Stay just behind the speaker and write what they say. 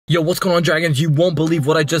Yo, what's going on, dragons? You won't believe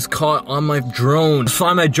what I just caught on my drone.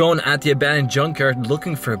 Flying my drone at the abandoned junkyard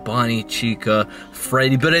looking for Bonnie, Chica,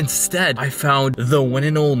 Freddy, but instead I found the one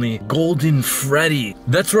and only Golden Freddy.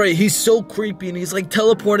 That's right, he's so creepy and he's like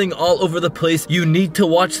teleporting all over the place. You need to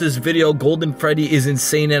watch this video. Golden Freddy is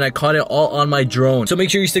insane and I caught it all on my drone. So make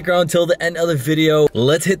sure you stick around until the end of the video.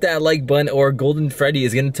 Let's hit that like button or Golden Freddy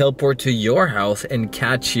is gonna teleport to your house and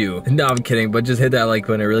catch you. No, I'm kidding, but just hit that like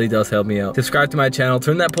button. It really does help me out. Subscribe to my channel,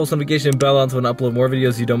 turn that post notification bell on so when I upload more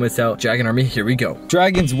videos you don't miss out. Dragon Army, here we go.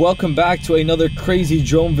 Dragons, welcome back to another crazy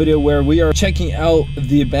drone video where we are checking out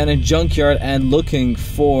the abandoned junkyard and looking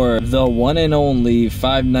for the one and only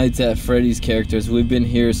Five Nights at Freddy's characters. We've been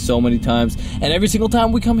here so many times and every single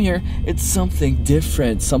time we come here it's something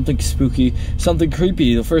different, something spooky, something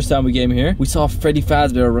creepy. The first time we came here we saw Freddy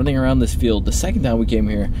Fazbear running around this field. The second time we came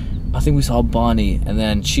here I think we saw Bonnie and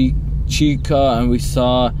then Chica and we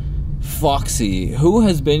saw Foxy.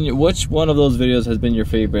 Which one of those videos has been your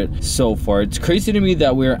favorite so far? It's crazy to me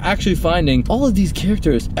that we're actually finding all of these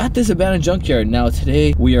characters at this abandoned junkyard. Now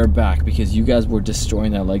today we are back because you guys were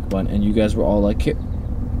destroying that like button and you guys were all like, hey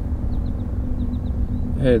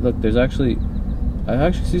look, I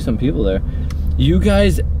actually see some people there. You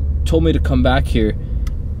guys told me to come back here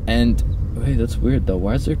and wait, that's weird though.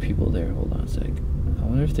 Why is there people there? Hold on a sec. I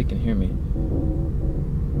wonder if they can hear me.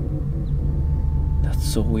 That's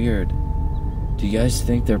so weird. Do you guys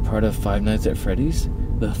think they're part of Five Nights at Freddy's?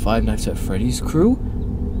 The Five Nights at Freddy's crew?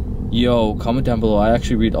 Yo, comment down below. I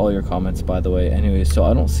actually read all your comments, by the way. Anyway, so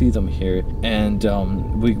I don't see them here. And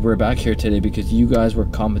we're back here today because you guys were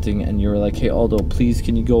commenting and you were like, hey Aldo, please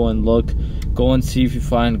can you go and look, go and see if you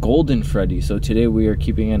find Golden Freddy. So today we are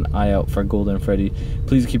keeping an eye out for Golden Freddy.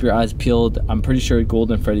 Please keep your eyes peeled. I'm pretty sure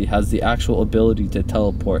Golden Freddy has the actual ability to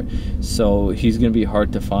teleport, so he's gonna be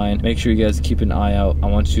hard to find. Make sure you guys keep an eye out. I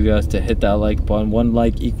want you guys to hit that like button. 1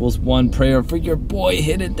 like equals 1 prayer for your boy.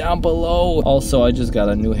 Hit it down below. Also, I just got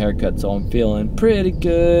a new haircut, so I'm feeling pretty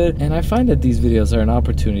good. And I find that these videos are an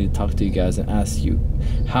opportunity to talk to you guys and ask you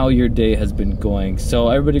how your day has been going. So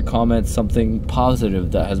everybody comment something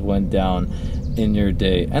positive that has went down in your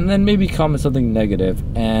day, and then maybe comment something negative,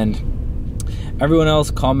 and everyone else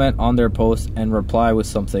comment on their post and reply with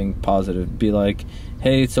something positive. Be like,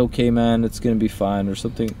 hey, it's okay man, it's gonna be fine, or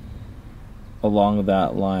something along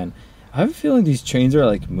that line. I have a feeling these trains are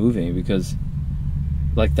like moving because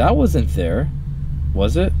like that wasn't there,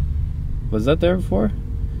 was it? Was that there before?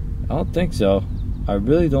 I don't think so. I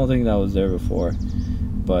really don't think that was there before.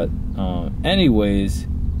 But anyways,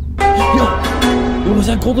 yo, was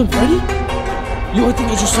that Golden Freddy? Yo, I think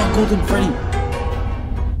I just saw Golden Freddy.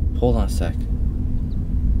 Hold on a sec.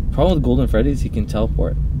 Problem with Golden Freddy is he can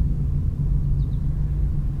teleport.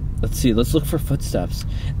 Let's see, let's look for footsteps.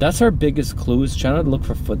 That's our biggest clue, is trying to look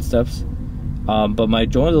for footsteps. But my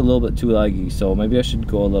drone is a little bit too laggy, so maybe I should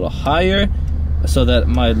go a little higher so that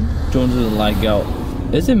my drone doesn't lag out.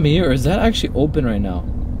 Is it me or is that actually open right now?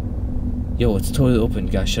 Yo, it's totally open,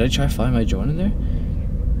 guys. Should I try flying my drone in there?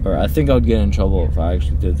 Or I think I would get in trouble if I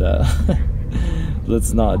actually did that.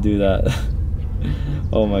 Let's not do that.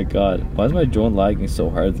 Oh my god, why is my drone lagging so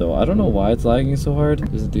hard though? I don't know why it's lagging so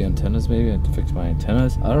hard. Is it the antennas maybe? I have to fix my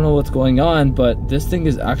antennas. I don't know what's going on, but this thing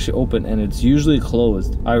is actually open and it's usually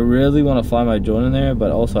closed. I really want to fly my drone in there,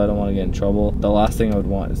 but also I don't want to get in trouble. The last thing I would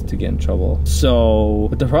want is to get in trouble. So,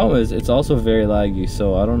 but the problem is it's also very laggy,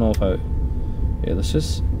 so I don't know if I... Yeah, let's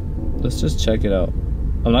just check it out.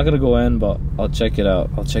 I'm not gonna go in, but I'll check it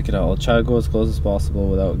out. I'll try to go as close as possible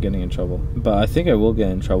without getting in trouble. But I think I will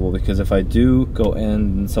get in trouble because if I do go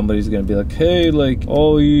in, then somebody's gonna be like, hey, like,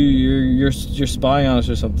 oh, you're spying on us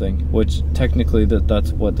or something. Which technically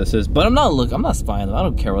that's what this is. But I'm not spying them. I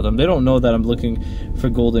don't care about them. They don't know that I'm looking for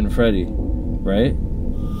Golden Freddy, right?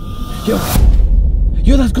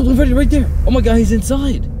 Yo, that's Golden Freddy right there. Oh my god, he's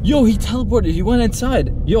inside. Yo, he teleported. He went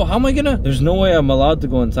inside. Yo, how am I gonna... There's no way I'm allowed to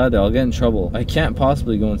go inside there. I'll get in trouble. I can't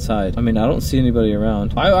possibly go inside. I mean, I don't see anybody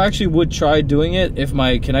around. I actually would try doing it if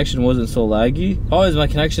my connection wasn't so laggy. Always, my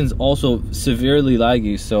connection's also severely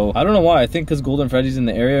laggy, so I don't know why. I think because Golden Freddy's in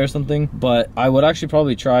the area or something, but I would actually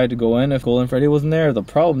probably try to go in if Golden Freddy wasn't there. The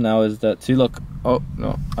problem now is that... See, look. Oh,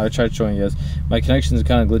 no. I tried showing you guys. My connection is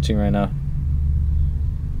kind of glitching right now.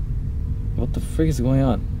 What the frick is going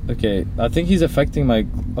on? Okay, I think he's affecting my...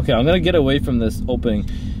 Okay, I'm gonna get away from this opening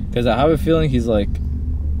because I have a feeling he's like...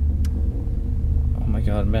 Oh my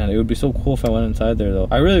god, man, it would be so cool if I went inside there though.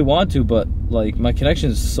 I really want to, but Like, my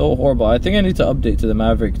connection is so horrible. I think I need to update to the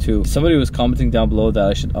Maverick too. Somebody was commenting down below that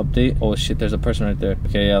I should update. Oh shit, there's a person right there.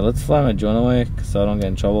 Okay, yeah, let's fly my drone away so I don't get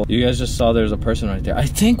in trouble. You guys just saw there's a person right there. I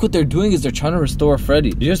think what they're doing is they're trying to restore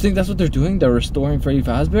Freddy. Do you guys think that's what they're doing? They're restoring Freddy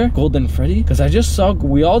Fazbear? Golden Freddy? Because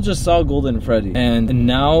we all just saw Golden Freddy. And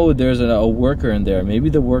now there's a worker in there. Maybe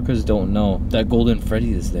the workers don't know that Golden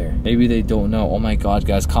Freddy is there. Maybe they don't know. Oh my god,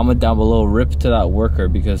 guys, comment down below, rip to that worker,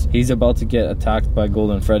 because he's about to get attacked by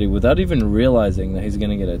Golden Freddy without even realizing that he's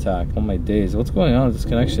gonna get attacked. Oh my days, what's going on with this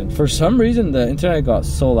connection? For some reason the internet got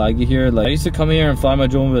so laggy here. Like, I used to come here and fly my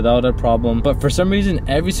drone without a problem, but for some reason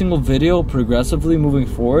every single video progressively moving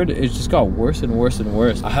forward, it just got worse and worse and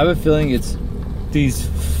worse. I have a feeling it's these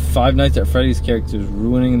Five Nights at Freddy's characters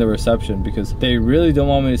ruining the reception, because they really don't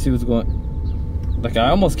want me to see what's going. Like, I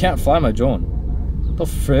almost can't fly my drone. What the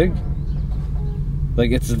frig?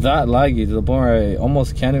 Like, it's that laggy to the point where I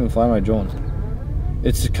almost can't even fly my drone.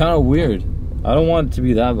 It's kind of weird. I don't want it to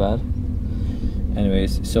be that bad.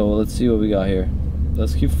 Anyways, so let's see what we got here.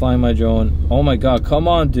 Let's keep flying my drone. Oh my god, come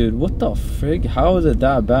on, dude. What the frig? How is it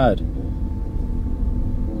that bad?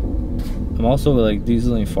 I'm also like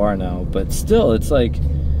dieseling far now, but still, it's like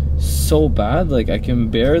so bad. Like, I can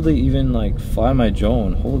barely even like fly my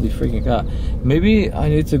drone. Holy freaking god. Maybe I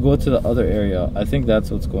need to go to the other area. I think that's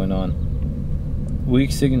what's going on.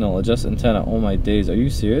 Weak signal, adjust antenna. Oh my days, are you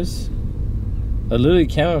serious? I literally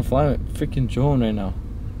can't even fly my freaking drone right now.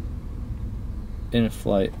 In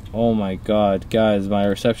flight. Oh my god, guys, my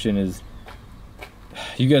reception is...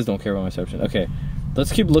 You guys don't care about my reception. Okay,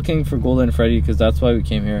 let's keep looking for Golden Freddy, because that's why we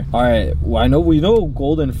came here. Alright, well, we know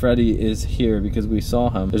Golden Freddy is here because we saw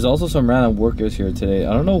him. There's also some random workers here today.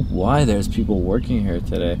 I don't know why there's people working here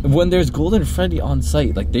today. When there's Golden Freddy on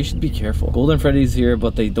site, like, they should be careful. Golden Freddy's here,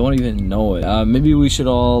 but they don't even know it. Maybe we should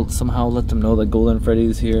all somehow let them know that Golden Freddy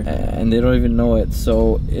is here, and they don't even know it.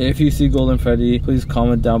 So if you see Golden Freddy, please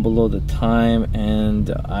comment down below the time, and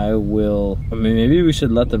I will... I mean, maybe we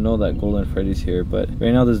should let them know that Golden Freddy's here, but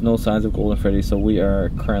right now there's no signs of Golden Freddy, so we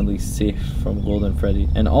are currently safe from Golden Freddy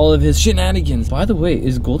and all of his shenanigans. By the way,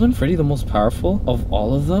 is Golden Freddy the most powerful of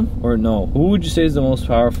all of them, or no? Who would you say is the most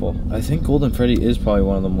powerful? I think Golden Freddy is probably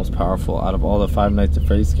one of the most powerful out of all the Five Nights at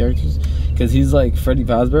Freddy's characters, because he's like Freddy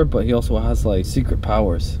Fazbear, but he also has like secret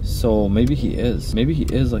powers. So maybe he is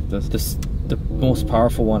like the most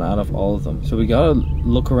powerful one out of all of them. So we gotta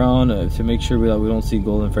look around to make sure we don't see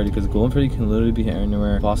Golden Freddy, because Golden Freddy can literally be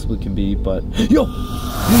anywhere possibly can be. But yo,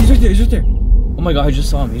 he's right there. Oh my god, I just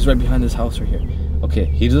saw him. He's right behind this house right here. Okay,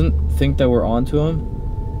 he doesn't think that we're onto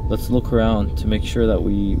him. Let's look around to make sure that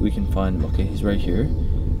we can find him. Okay, he's right here.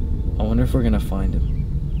 I wonder if we're gonna find him.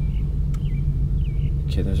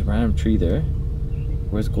 Okay, there's a random tree there.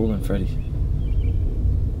 Where's Golden Freddy?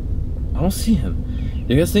 I don't see him.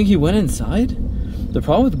 Do you guys think he went inside? The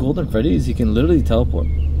problem with Golden Freddy is he can literally teleport.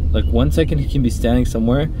 Like, 1 second he can be standing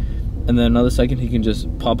somewhere, and then another second he can just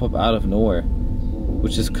pop up out of nowhere,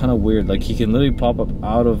 which is kind of weird. Like, he can literally pop up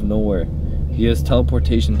out of nowhere. He has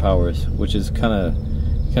teleportation powers, which is kind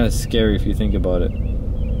of scary if you think about it.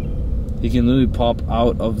 He can literally pop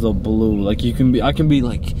out of the blue. Like, I can be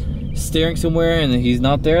like staring somewhere and then he's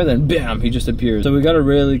not there, then bam, he just appears. So we gotta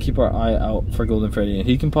really keep our eye out for Golden Freddy, and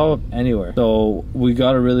he can pop up anywhere. So we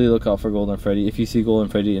gotta really look out for Golden Freddy. If you see Golden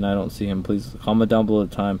Freddy and I don't see him, please comment down below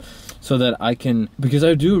the time, so that I can, because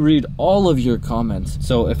I do read all of your comments.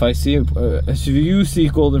 So if I see if you see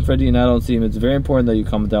Golden Freddy and I don't see him, it's very important that you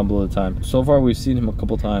comment down below the time. So far we've seen him a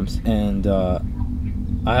couple times, and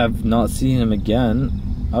I have not seen him again.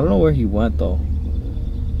 I don't know where he went though.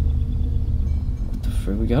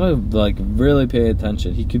 We gotta like really pay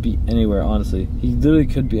attention. He could be anywhere, honestly. He literally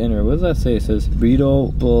could be anywhere. What does that say? It says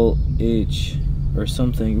Burrito Bull H or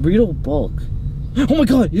something. Burrito Bulk. Oh my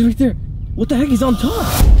god, he's right there. What the heck? He's on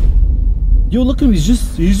top. Yo, look at him. He's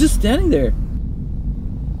just standing there.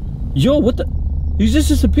 Yo, what the? He just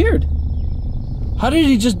disappeared. How did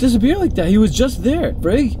he just disappear like that? He was just there,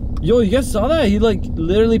 Brig. Yo, you guys saw that? He like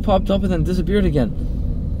literally popped up and then disappeared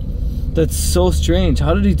again. That's so strange.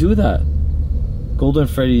 How did he do that? Golden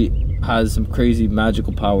Freddy has some crazy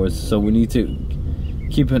magical powers, so we need to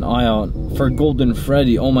keep an eye out for Golden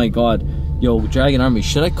Freddy. Oh my god. Yo, Dragon Army,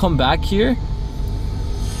 should I come back here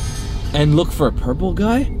and look for a purple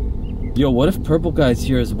guy? Yo, what if purple guy's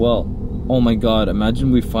here as well? Oh my god,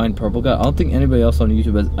 imagine we find purple guy. I don't think anybody else on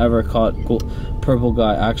YouTube has ever caught purple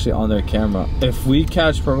guy actually on their camera. If we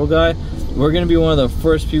catch purple guy, we're gonna be one of the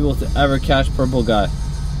first people to ever catch purple guy.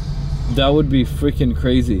 That would be freaking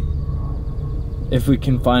crazy. If we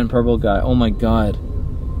can find purple guy. Oh my god.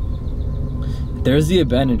 There's the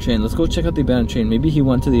abandoned train. Let's go check out the abandoned train. Maybe he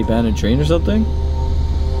went to the abandoned train or something.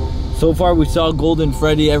 So far we saw Golden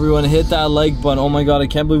Freddy. Everyone hit that like button. Oh my god, I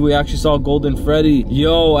can't believe we actually saw Golden Freddy.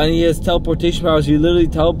 Yo, and he has teleportation powers. He literally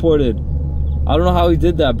teleported. I don't know how he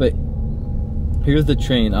did that, but here's the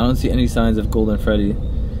train. I don't see any signs of Golden Freddy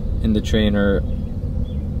in the train or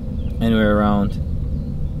anywhere around.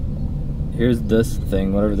 Here's this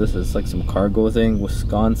thing, whatever this is, like some cargo thing.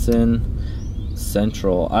 Wisconsin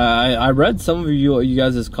Central. I read some of you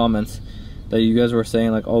guys' comments that you guys were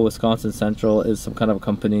saying like, oh, Wisconsin Central is some kind of a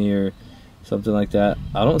company or something like that.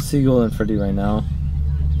 I don't see Golden Freddy right now.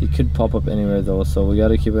 He could pop up anywhere though, so we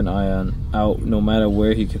gotta keep an eye out no matter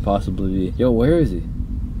where he could possibly be. Yo, where is he?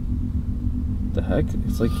 The heck?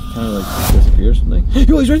 It's like he kind of like disappeared or something.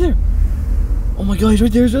 Yo, he's right there! Oh my god, he's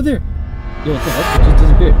right there, he's right there! Yo, what the heck? He just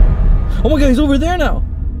disappeared. Oh my god, he's over there now!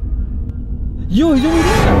 Yo, he's over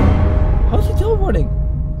there now! How's he teleporting?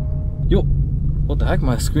 Yo, what the heck?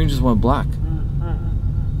 My screen just went black.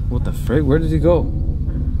 What the frick? Where did he go?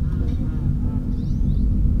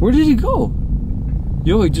 Where did he go?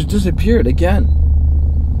 Yo, he just disappeared again.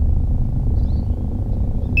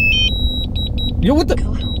 Yo, what the?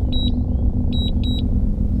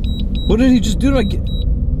 What did he just do to my?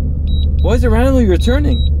 Why is it randomly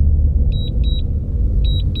returning?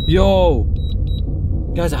 Yo,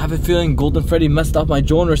 guys, I have a feeling Golden Freddy messed up my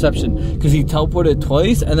drone reception because he teleported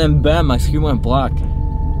twice and then bam, my screen went black.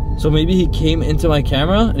 So maybe he came into my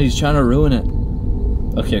camera and he's trying to ruin it.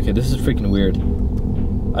 Okay, this is freaking weird.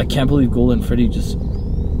 I can't believe Golden Freddy just...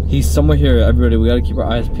 He's somewhere here, everybody. We gotta keep our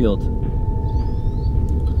eyes peeled.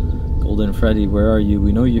 Golden Freddy, where are you?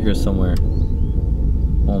 We know you're here somewhere.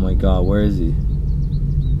 Oh my god, where is he?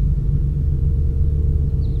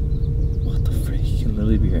 What the frick? He can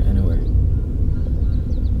literally be here anywhere.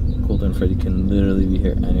 Golden Freddy can literally be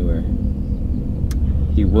here anywhere.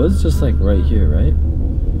 He was just like right here, right?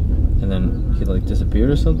 And then he like disappeared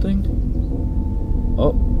or something.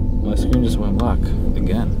 Oh, my screen just went black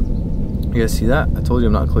again. You guys see that? I told you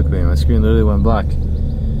I'm not clickbaiting. My screen literally went black.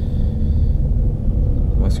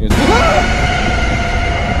 My screen's...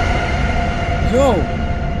 Yo!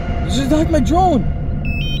 You just attacked my drone!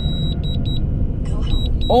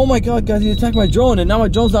 Oh my god, guys, he attacked my drone and now my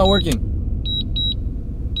drone's not working.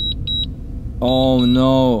 Oh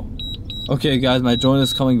no. Okay, guys, my drone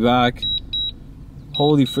is coming back.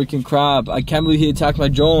 Holy freaking crap. I can't believe he attacked my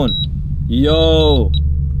drone. Yo.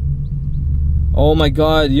 Oh my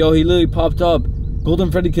god. Yo, he literally popped up. Golden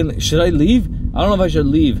Freddy can... Should I leave? I don't know if I should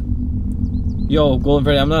leave. Yo, Golden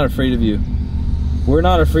Freddy, I'm not afraid of you. We're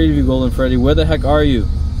not afraid of you, Golden Freddy. Where the heck are you?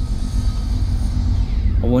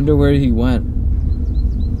 I wonder where he went.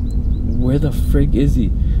 Where the frig is he?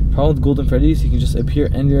 Problem with Golden Freddy is he can just appear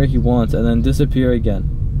anywhere he wants and then disappear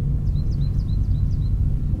again.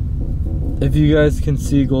 If you guys can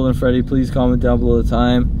see Golden Freddy, please comment down below the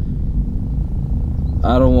time.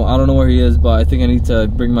 I don't know where he is, but I think I need to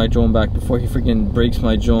bring my drone back before he freaking breaks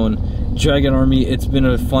my drone. Dragon Army, it's been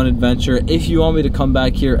a fun adventure. If you want me to come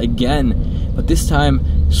back here again, but this time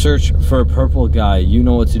search for a purple guy, you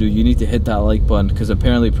know what to do. You need to hit that like button because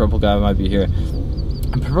apparently purple guy might be here.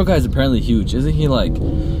 And purple guy is apparently huge. Isn't he like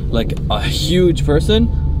a huge person?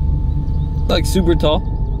 Like super tall,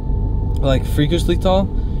 like freakishly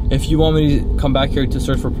tall. If you want me to come back here to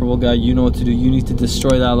search for purple guy, you know what to do. You need to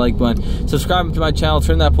destroy that like button, subscribe to my channel,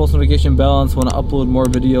 turn that post notification bell on so when I upload more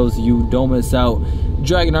videos you don't miss out.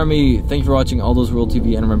 Dragon Army, thank you for watching AldosWorld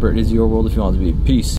TV, and remember, it is your world if you want it to be. Peace.